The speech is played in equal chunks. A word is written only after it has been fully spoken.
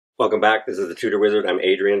Welcome back. This is the Tutor Wizard. I'm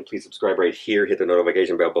Adrian. Please subscribe right here. Hit the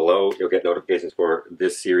notification bell below. You'll get notifications for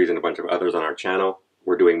this series and a bunch of others on our channel.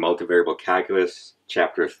 We're doing multivariable calculus,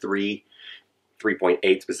 chapter 3.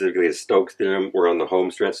 3.8 specifically is Stoke's theorem. We're on the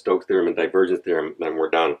home stretch, Stoke's theorem and divergence theorem, then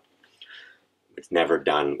we're done. It's never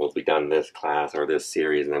done. We'll be done this class or this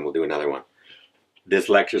series, and then we'll do another one. This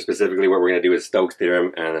lecture specifically, what we're going to do is Stoke's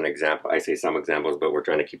theorem and an example. I say some examples, but we're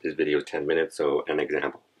trying to keep this video 10 minutes, so an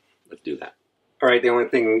example. Let's do that. All right, the only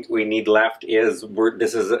thing we need left is,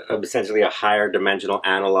 this is essentially a higher dimensional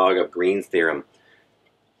analog of Green's theorem.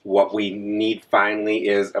 What we need finally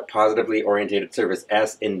is a positively orientated surface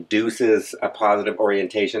S induces a positive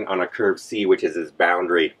orientation on a curve C, which is its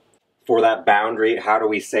boundary. For that boundary, how do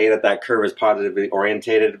we say that that curve is positively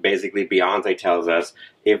orientated? Basically, Beyonce tells us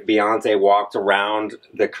if Beyonce walks around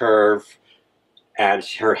the curve and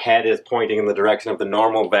her head is pointing in the direction of the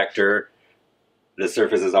normal vector, the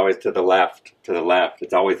surface is always to the left,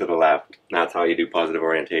 It's always to the left. That's how you do positive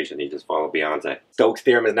orientation. You just follow Beyonce. Stoke's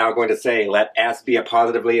theorem is now going to say, let S be a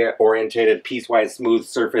positively orientated piecewise smooth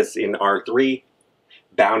surface in R3,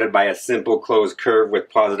 bounded by a simple closed curve with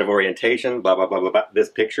positive orientation, blah, blah, blah, blah, blah, this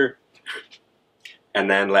picture.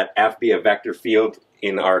 And then let F be a vector field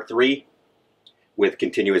in R3 with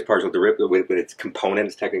continuous partial derivative, with its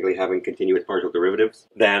components technically having continuous partial derivatives.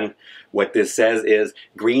 Then what this says is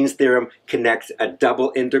Green's theorem connects a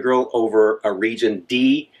double integral over a region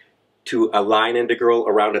D to a line integral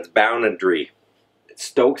around its boundary.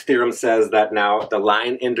 Stoke's theorem says that now the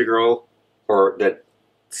line integral, or the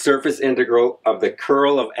surface integral of the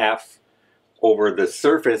curl of F over the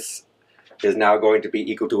surface is now going to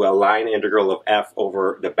be equal to a line integral of F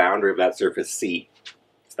over the boundary of that surface C.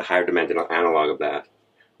 It's the higher dimensional analog of that.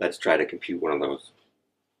 Let's try to compute one of those.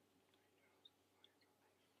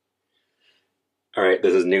 All right,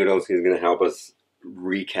 this is Noodles. He's going to help us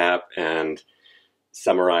recap and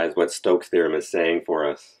summarize what Stoke's theorem is saying for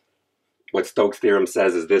us. What Stoke's theorem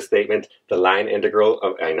says is this statement: the line integral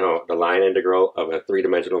of a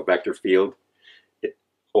three-dimensional vector field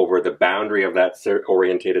over the boundary of that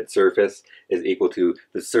orientated surface is equal to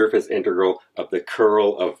the surface integral of the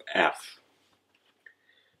curl of F.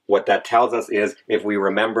 What that tells us is, if we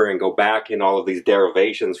remember and go back in all of these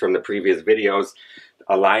derivations from the previous videos,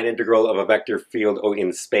 a line integral of a vector field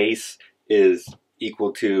in space is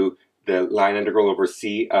equal to the line integral over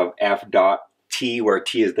C of F dot T, where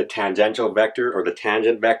T is the tangential vector or the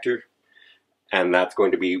tangent vector. And that's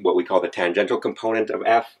going to be what we call the tangential component of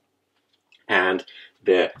F. And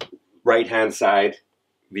the right-hand side,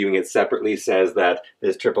 viewing it separately, says that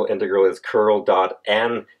this triple integral is curl dot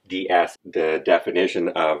n ds, the definition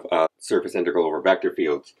of a surface integral over vector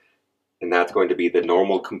fields. And that's going to be the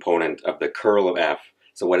normal component of the curl of F.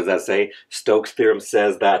 So what does that say? Stoke's theorem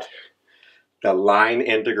says that the line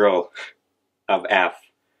integral of F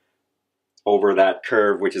over that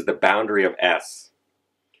curve, which is the boundary of S,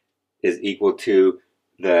 is equal to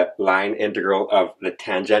the line integral of the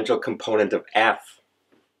tangential component of F.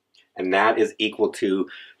 And that is equal to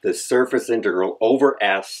the surface integral over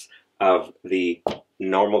S of the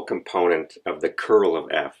normal component of the curl of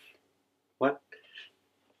F. What?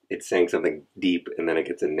 It's saying something deep, and then it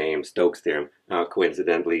gets a name, Stoke's theorem.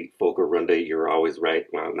 Coincidentally, Folker-Runde, you're always right.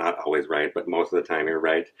 Well, not always right, but most of the time you're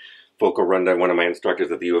right. Folker-Runde, one of my instructors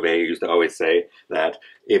at the U of A, used to always say that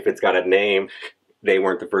if it's got a name, they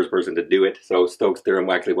weren't the first person to do it. So Stoke's theorem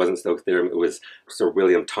actually wasn't Stoke's theorem. It was Sir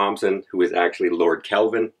William Thomson, who is actually Lord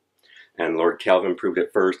Kelvin. And Lord Kelvin proved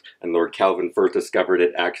it first, and Lord Kelvin first discovered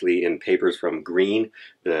it actually in papers from Green,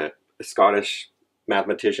 the Scottish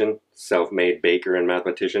mathematician, self-made baker and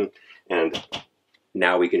mathematician. And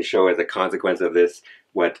now we can show, as a consequence of this,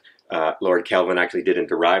 what Lord Kelvin actually did and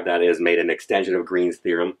derived that is made an extension of Green's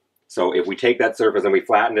theorem. So if we take that surface and we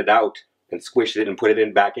flatten it out and squish it and put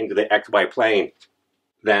it back into the xy plane,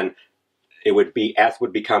 then it would be, S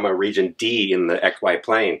would become a region D in the xy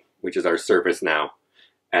plane, which is our surface now.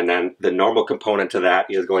 And then the normal component to that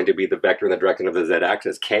is going to be the vector in the direction of the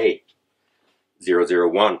z-axis, k, 0, 0,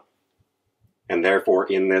 1. And therefore,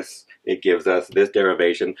 in this, it gives us this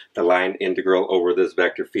derivation. The line integral over this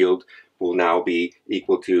vector field will now be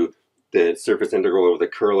equal to the surface integral over the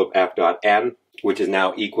curl of f dot n, which is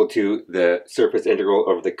now equal to the surface integral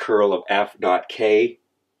over the curl of f dot k.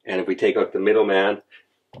 And if we take out the middleman,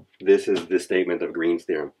 this is the statement of Green's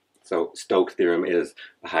theorem. So Stoke's theorem is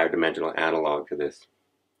a higher dimensional analog to this.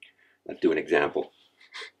 Let's do an example.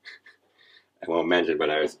 I won't mention, but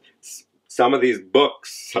some of these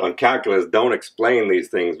books on calculus don't explain these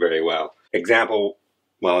things very well. Example,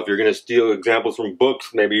 well, if you're going to steal examples from books,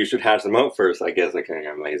 maybe you should hash them out first. I guess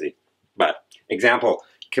I'm lazy. But example,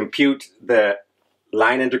 compute the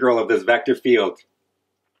line integral of this vector field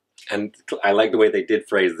And I like the way they did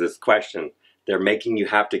phrase this question. They're making you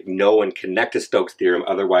have to know and connect to Stokes' theorem,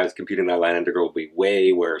 otherwise computing that line integral will be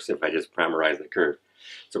way worse if I just parameterize the curve.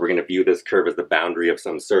 So we're going to view this curve as the boundary of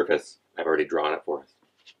some surface. I've already drawn it for us.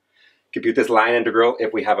 Compute this line integral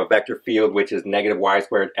if we have a vector field which is negative y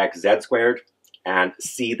squared x z squared. And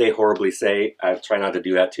C, they horribly say, I try not to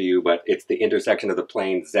do that to you, but it's the intersection of the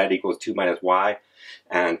plane z equals 2 minus y,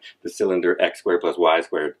 and the cylinder x squared plus y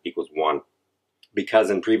squared equals 1. Because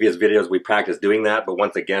in previous videos we practiced doing that, but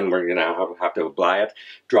once again we're going to have to apply it.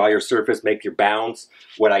 Draw your surface, make your bounds.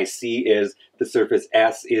 What I see is the surface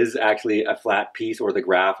S is actually a flat piece, or the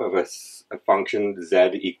graph of a function z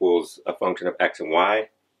equals a function of x and y,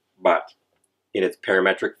 but in its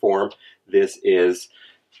parametric form, this is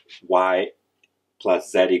y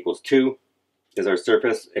plus z equals 2 is our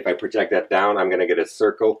surface. If I project that down, I'm going to get a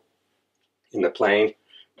circle in the plane,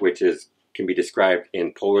 which can be described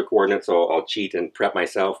in polar coordinates, so I'll cheat and prep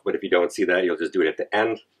myself, but if you don't see that, you'll just do it at the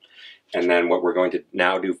end. And then what we're going to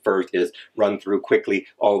now do first is run through quickly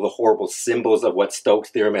all the horrible symbols of what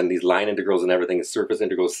Stokes' theorem and these line integrals and everything, surface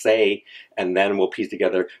integrals say, and then we'll piece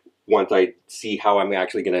together, once I see how I'm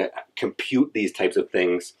actually going to compute these types of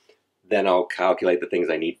things, then I'll calculate the things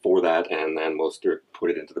I need for that, and then we'll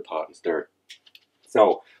put it into the pot and stir.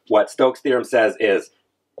 So what Stokes' theorem says is,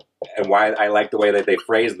 and why I like the way that they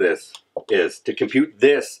phrase this, is to compute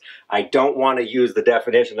this, I don't want to use the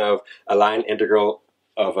definition of a line integral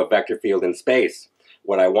of a vector field in space.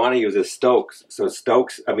 What I want to use is Stokes. So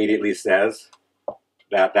Stokes immediately says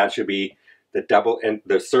that that should be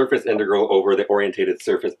the surface integral over the orientated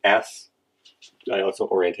surface S. I also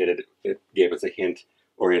orientated it, gave us a hint,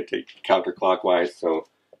 orientate counterclockwise. So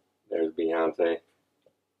there's Beyonce,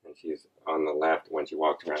 and she's on the left when she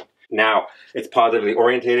walks around. Now, it's positively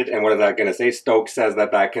orientated, and what is that going to say? Stokes says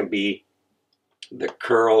that that can be the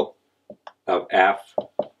curl of f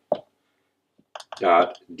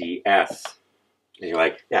dot ds. And you're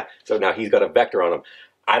like, yeah, so now he's got a vector on him.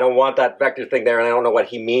 I don't want that vector thing there, and I don't know what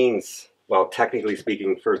he means. Well, technically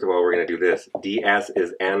speaking, first of all, we're going to do this. ds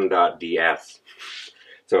is n dot ds.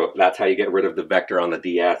 So that's how you get rid of the vector on the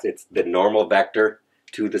ds. It's the normal vector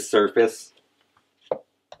to the surface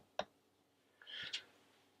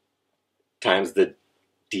times the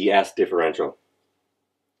ds differential.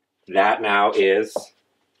 That now is,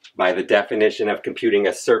 by the definition of computing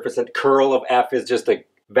a surface, and curl of f is just a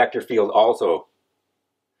vector field also.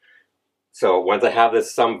 So once I have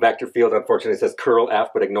this some vector field, unfortunately it says curl f,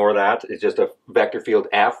 but ignore that. It's just a vector field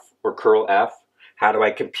f, or curl f. How do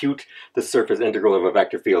I compute the surface integral of a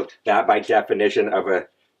vector field? That, by definition of a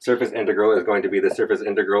surface integral, is going to be the surface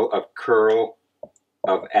integral of curl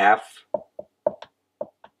of f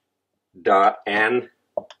dot n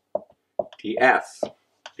ds,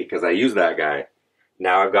 because I use that guy.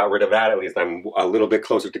 Now I've got rid of that. At least I'm a little bit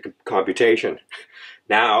closer to computation.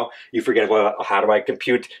 Now you forget, well, how do I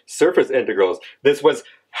compute surface integrals? This was,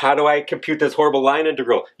 how do I compute this horrible line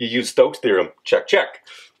integral? You use Stokes' theorem. Check, check.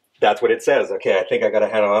 That's what it says. Okay, I think I got a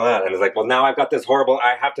handle on that. And it's like, well, now I've got this horrible,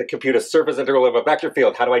 I have to compute a surface integral of a vector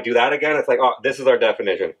field. How do I do that again? It's like, oh, this is our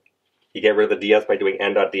definition. You get rid of the ds by doing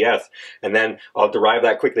n dot ds. And then I'll derive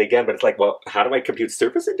that quickly again, but it's like, well, how do I compute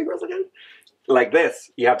surface integrals again? Like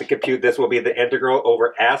this. You have to compute, this will be the integral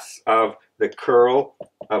over s of the curl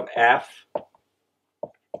of f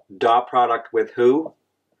dot product with who?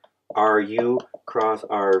 Ru cross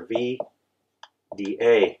Rv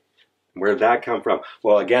dA. Where did that come from?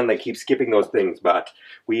 Well, again, they keep skipping those things, but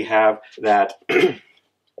we have that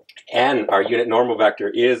n, our unit normal vector,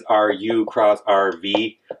 is Ru cross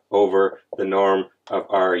Rv over the norm of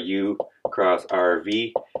Ru cross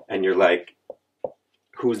Rv. And you're like,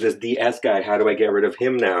 who's this ds guy? How do I get rid of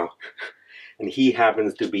him now? And he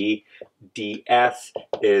happens to be, ds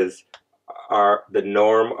is the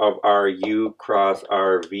norm of Ru cross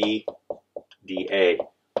Rv dA.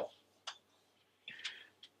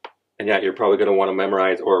 And yeah, you're probably going to want to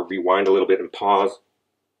memorize or rewind a little bit and pause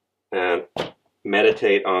and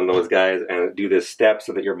meditate on those guys and do this step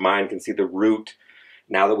so that your mind can see the root.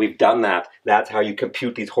 Now that we've done that, that's how you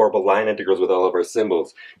compute these horrible line integrals with all of our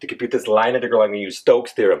symbols. To compute this line integral, I'm going to use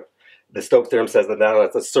Stokes' theorem. The Stokes' theorem says that now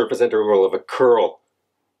that's a surface integral of a curl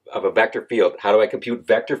of a vector field. How do I compute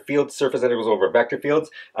vector field surface integrals over vector fields?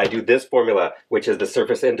 I do this formula, which is the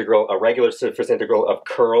surface integral, a regular surface integral of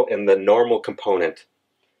curl in the normal component,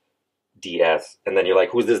 ds. And then you're like,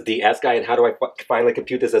 who's this ds guy, and how do I finally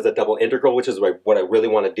compute this as a double integral, which is what I really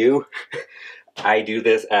want to do? I do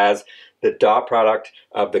this as the dot product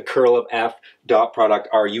of the curl of f dot product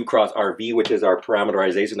Ru cross Rv, which is our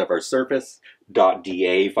parameterization of our surface, dot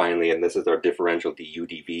dA finally, and this is our differential du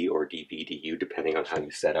dv or dv du, depending on how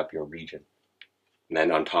you set up your region. And then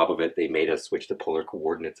on top of it, they made us switch to polar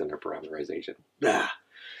coordinates in their parameterization. Ah.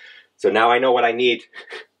 So now I know what I need.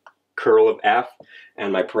 Curl of f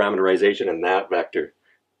and my parameterization in that vector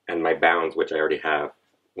and my bounds, which I already have.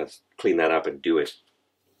 Let's clean that up and do it.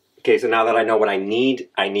 Okay, so now that I know what I need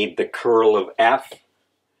the curl of f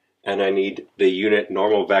and I need the unit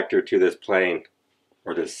normal vector to this plane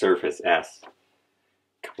or this surface S.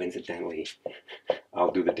 Coincidentally,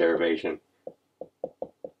 I'll do the derivation.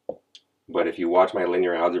 But if you watch my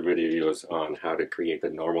linear algebra videos on how to create the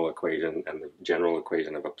normal equation and the general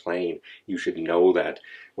equation of a plane, you should know that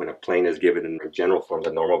when a plane is given in the general form,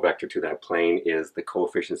 the normal vector to that plane is the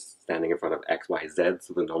coefficients standing in front of x, y, z.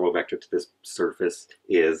 So the normal vector to this surface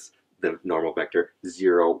is the normal vector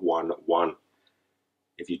 0, 1, 1.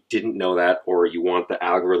 If you didn't know that, or you want the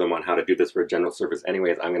algorithm on how to do this for a general surface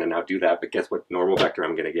anyways, I'm going to now do that. But guess what normal vector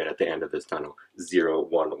I'm going to get at the end of this tunnel? 0,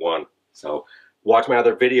 1, 1. So watch my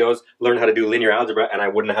other videos, learn how to do linear algebra, and I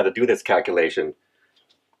wouldn't know how to do this calculation.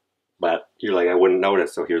 But you're like, I wouldn't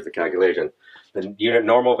notice, so here's the calculation. The unit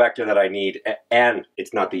normal vector that I need, and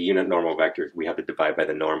it's not the unit normal vector. We have to divide by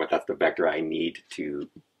the norm, but that's the vector I need to,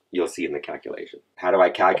 you'll see in the calculation. How do I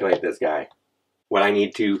calculate this guy? What I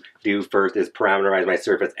need to do first is parameterize my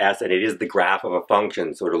surface S, and it is the graph of a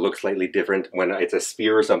function, so it'll look slightly different. When it's a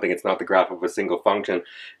sphere or something, it's not the graph of a single function,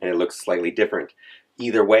 and it looks slightly different.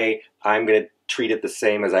 Either way, I'm going to treat it the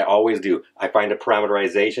same as I always do. I find a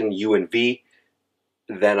parameterization, U and V,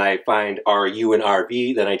 then I find RU and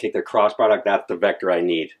RV, then I take their cross product, that's the vector I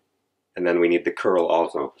need. And then we need the curl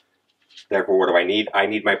also. Therefore, what do I need? I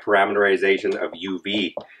need my parameterization of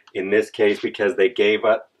UV. In this case, because they gave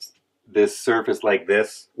us this surface like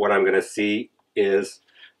this, what I'm going to see is,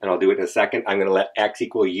 and I'll do it in a second, I'm going to let x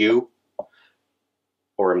equal u,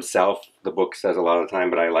 or himself, the book says a lot of the time,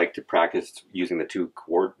 but I like to practice using the two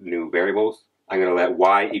new variables. I'm going to let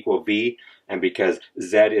y equal v, and because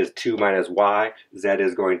z is 2 minus y, z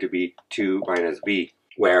is going to be 2 minus v,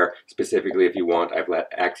 where specifically if you want, I've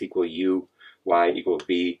let x equal u, y equal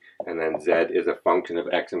v, and then z is a function of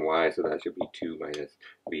x and y, so that should be 2 minus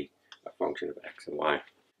v, a function of x and y.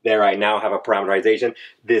 There I now have a parameterization.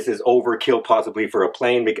 This is overkill possibly for a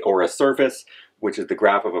plane or a surface, which is the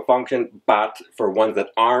graph of a function, but for ones that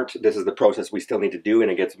aren't, this is the process we still need to do, and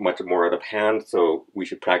it gets much more out of hand, so we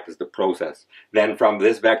should practice the process. Then from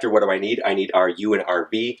this vector, what do I need? I need RU and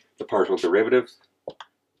RV, the partial derivatives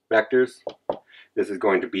vectors. This is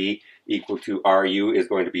going to be equal to RU is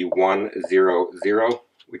going to be 1, 0, 0,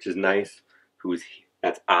 which is nice.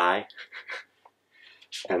 That's I.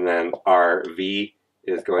 And then RV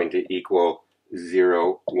is going to equal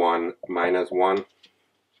 0, 1, minus 1,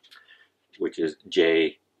 which is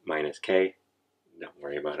j minus k. Don't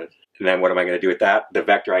worry about it. And then what am I going to do with that? The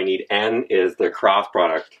vector I need n is the cross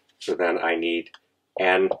product. So then I need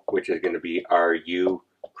n, which is going to be ru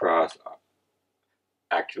cross,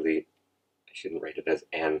 actually, I shouldn't write it as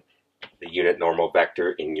n. The unit normal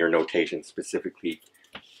vector in your notation specifically,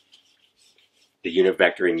 the unit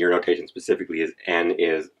vector in your notation specifically is n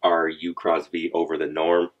is ru cross v over the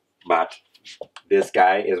norm. But this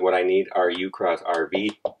guy is what I need, ru cross rv.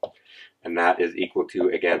 And that is equal to,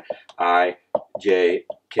 again, I, j,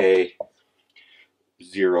 k,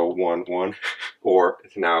 0, 1, 1, or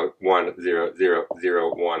it's now 1, 0, 0,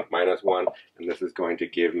 0, 1, minus 1. And this is going to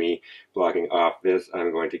give me, blocking off this,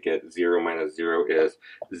 I'm going to get 0 minus 0 is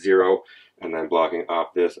 0. And then blocking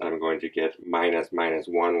off this, I'm going to get minus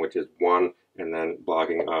 1, which is 1. And then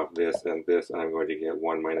blocking off this and this, I'm going to get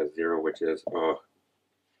 1 minus 0, which is,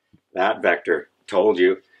 that vector. Told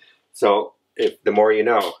you. So, if the more you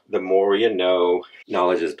know,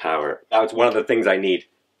 knowledge is power. That's one of the things I need.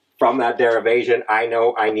 From that derivation, I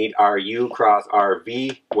know I need RU cross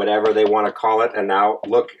RV, whatever they want to call it. And now,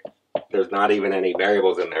 look, there's not even any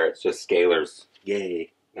variables in there. It's just scalars.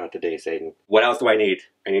 Yay. Not today, Satan. What else do I need?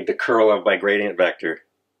 I need the curl of my gradient vector.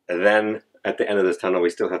 And then, at the end of this tunnel, we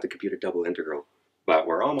still have to compute a double integral. But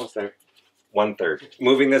we're almost there. 1/3.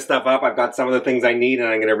 Moving this stuff up, I've got some of the things I need, and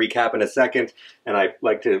I'm going to recap in a second. And I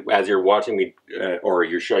like to, as you're watching me, or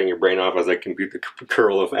you're shutting your brain off as I compute the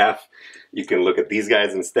curl of f, you can look at these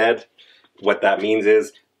guys instead. What that means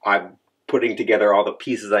is I'm putting together all the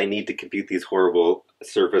pieces I need to compute these horrible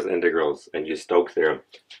surface integrals and use Stoke's theorem.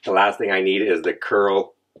 The last thing I need is the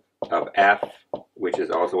curl of f, which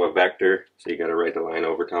is also a vector. So you got to write the line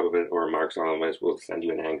over top of it, or Mark Solomon will send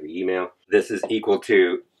you an angry email. This is equal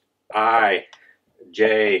to I,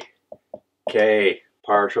 j, k,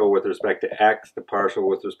 partial with respect to x, the partial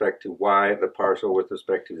with respect to y, the partial with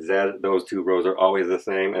respect to z. Those two rows are always the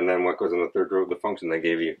same. And then what goes in the third row? The function they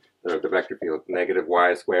gave you, the vector field, negative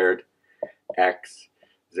y squared, x,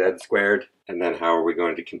 z squared. And then how are we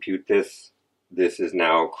going to compute this? this is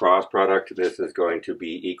now cross product. This is going to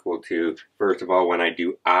be equal to, first of all, when I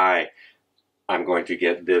do I, I'm going to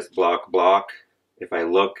get this block. If I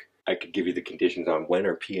look, I could give you the conditions on when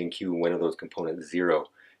are P and Q, when are those components 0.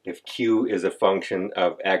 If Q is a function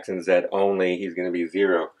of X and Z only, he's going to be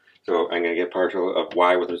 0. So I'm going to get partial of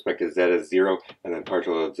Y with respect to Z as 0, and then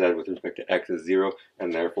partial of Z with respect to X is 0,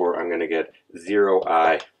 and therefore I'm going to get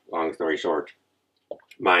 0I, long story short,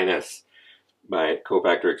 minus my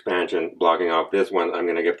cofactor expansion, blocking off this one, I'm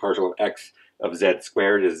going to get partial of X of Z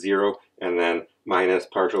squared is 0, and then minus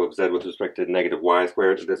partial of Z with respect to negative Y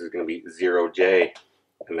squared, so this is going to be 0J,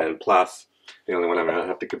 and then plus, the only one I'm going to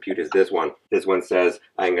have to compute is this one. This one says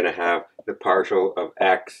I'm going to have the partial of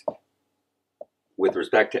X with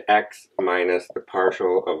respect to X minus the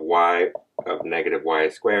partial of Y of negative Y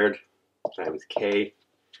squared times K,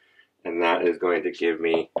 and that is going to give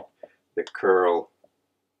me the curl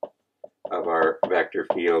of our vector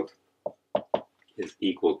field is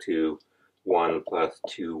equal to 1 plus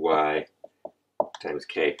 2y times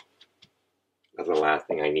k. That's the last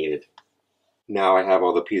thing I needed. Now I have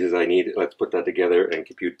all the pieces I need. Let's put that together and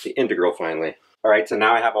compute the integral finally. Alright, so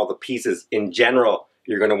now I have all the pieces. In general,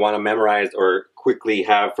 you're going to want to memorize or quickly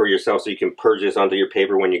have for yourself so you can purge this onto your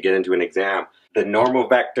paper when you get into an exam. The normal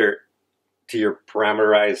vector to your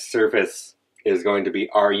parameterized surface is going to be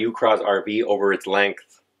RU cross RV over its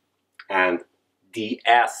length. And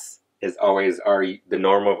ds is always the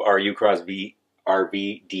norm of RU cross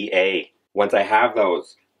RV dA. Once I have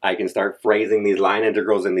those, I can start phrasing these line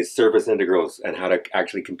integrals and these surface integrals and how to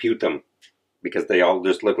actually compute them, because they all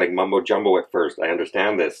just look like mumbo jumbo at first. I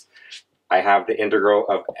understand this. I have the integral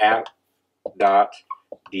of f dot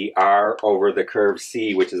dr over the curve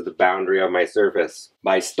C, which is the boundary of my surface,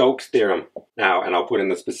 by Stoke's theorem. Now, and I'll put in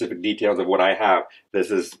the specific details of what I have.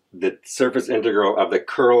 This is the surface integral of the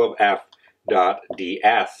curl of f dot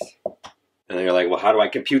ds. And then you're like, well, how do I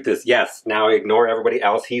compute this? Yes, now ignore everybody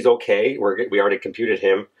else. He's okay. We already computed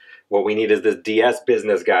him. What we need is this ds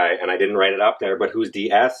business guy, and I didn't write it up there, but who's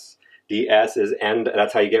ds? ds is n,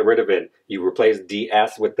 that's how you get rid of it. You replace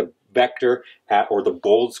ds with the vector or the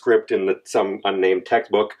bold script in some unnamed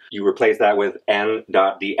textbook. You replace that with n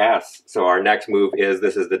dot ds. So our next move is,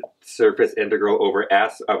 this is the surface integral over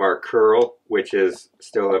s of our curl, which is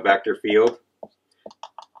still a vector field,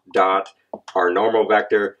 dot our normal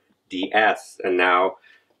vector ds, and now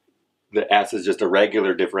the s is just a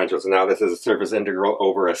regular differential. So now this is a surface integral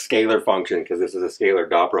over a scalar function, because this is a scalar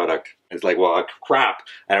dot product. It's like, well, crap,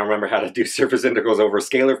 I don't remember how to do surface integrals over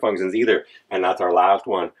scalar functions either. And that's our last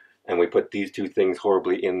one. And we put these two things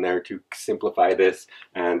horribly in there to simplify this.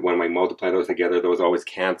 And when we multiply those together, those always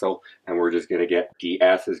cancel. And we're just going to get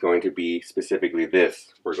ds is going to be specifically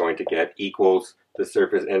this. We're going to get equals the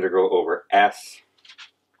surface integral over s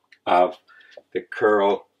of the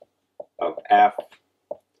curl of f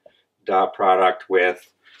dot product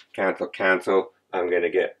with cancel. I'm going to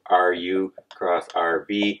get RU cross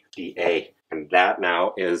RV dA. And that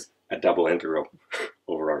now is a double integral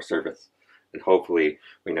over our surface. And hopefully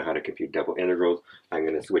we know how to compute double integrals. I'm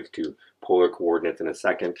going to switch to polar coordinates in a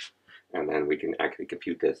second, and then we can actually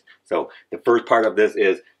compute this. So the first part of this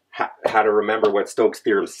is how to remember what Stoke's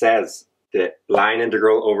theorem says. The line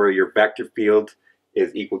integral over your vector field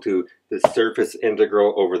is equal to the surface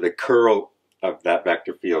integral over the curl of that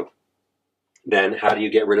vector field. Then how do you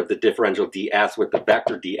get rid of the differential ds with the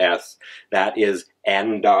vector ds? That is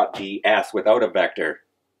n dot ds without a vector.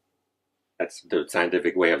 That's the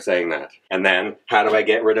scientific way of saying that. And then how do I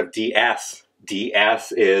get rid of ds?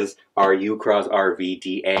 ds is RU cross RV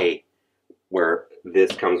dA, where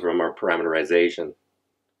this comes from our parameterization.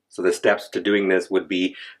 So the steps to doing this would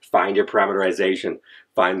be: find your parameterization,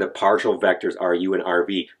 find the partial vectors RU and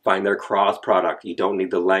RV, find their cross product. You don't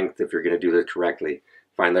need the length if you're going to do this correctly.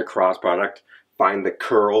 Find their cross product, find the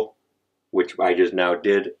curl, which I just now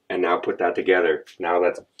did, and now put that together. Now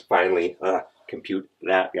let's finally compute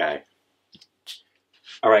that guy.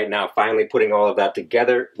 All right, now finally putting all of that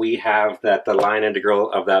together, we have that the line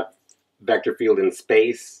integral of that vector field in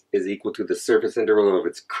space is equal to the surface integral of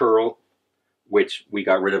its curl, which we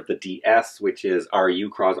got rid of the ds, which is RU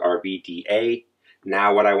cross RV dA.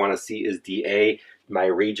 Now what I want to see is dA. My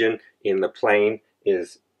region in the plane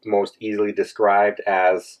is most easily described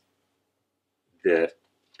as a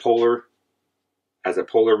polar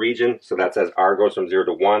region. So that says r goes from 0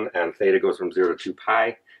 to 1 and theta goes from 0 to 2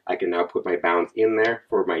 pi. I can now put my bounds in there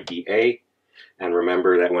for my dA. And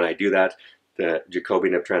remember that when I do that, the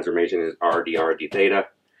Jacobian of transformation is r dr d theta.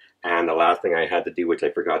 And the last thing I had to do, which I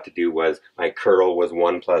forgot to do, was my curl was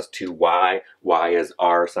 1 plus 2y. Y is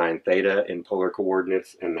r sine theta in polar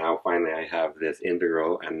coordinates. And now finally I have this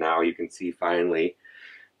integral. And now you can see finally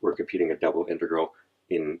we're computing a double integral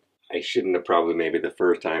in, I shouldn't have probably maybe the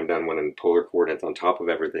first time done one in polar coordinates on top of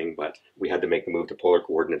everything, but we had to make the move to polar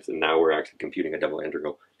coordinates, and now we're actually computing a double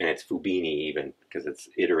integral, and it's Fubini even, because it's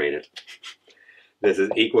iterated. This is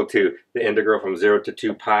equal to the integral from 0 to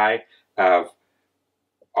 2 pi of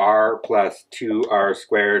r plus 2r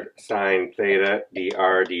squared sine theta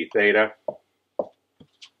dr d theta.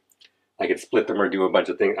 I could split them or do a bunch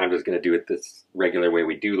of things. I'm just going to do it this regular way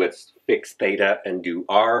we do. Let's fix theta and do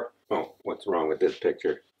r. Oh, what's wrong with this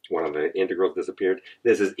picture? One of the integrals disappeared.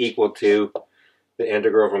 This is equal to the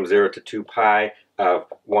integral from 0 to 2 pi of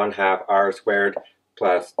 1/2 r squared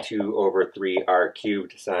plus 2 over 3 r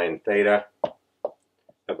cubed sine theta,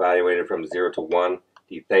 evaluated from 0 to 1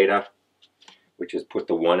 d theta, which is put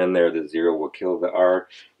the 1 in there. The 0 will kill the r.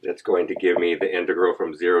 That's going to give me the integral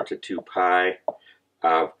from 0 to 2 pi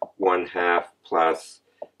of 1/2 plus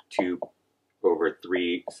 2 over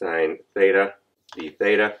 3 sine theta d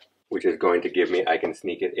theta, which is going to give me, I can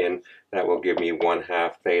sneak it in, that will give me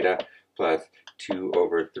 1/2 theta plus 2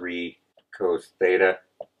 over 3 cos theta,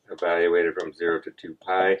 evaluated from 0 to 2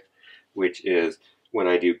 pi, which is, when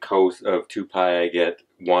I do cos of 2 pi I get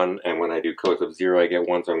 1, and when I do cos of 0 I get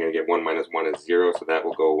 1, so I'm going to get 1 minus 1 is 0, so that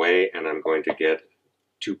will go away, and I'm going to get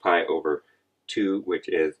 2 pi over 2, which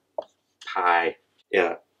is pi.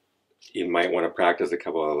 Yeah, you might want to practice a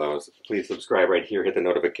couple of those. Please subscribe right here, hit the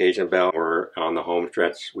notification bell. We're on the home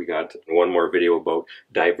stretch. We got one more video about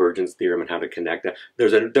divergence theorem and how to connect that.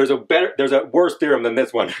 There's a worse theorem than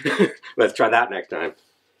this one. Let's try that next time.